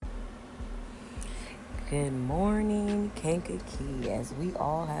Good morning, Kankakee, as we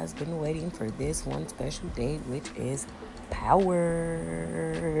all has been waiting for this one special day, which is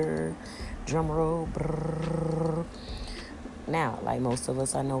power. Drum roll. Brrr. Now, like most of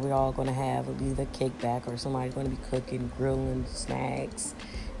us, I know we're all going to have either kickback or somebody's going to be cooking, grilling, snacks,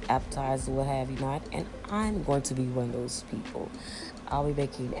 appetizers, what have you not. And I'm going to be one of those people. I'll be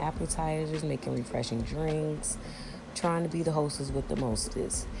making appetizers, making refreshing drinks, trying to be the hostess with the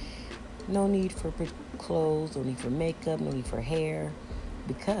mostest. No need for clothes, no need for makeup, no need for hair,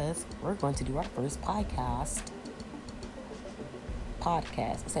 because we're going to do our first podcast.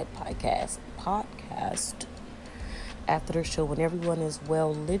 Podcast. I said podcast. Podcast. After the show, when everyone is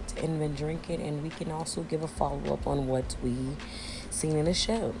well lit and been drinking, and we can also give a follow up on what we seen in the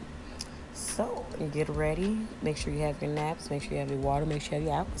show. So get ready. Make sure you have your naps. Make sure you have your water. Make sure you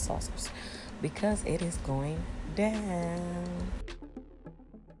have your applesauces, because it is going down.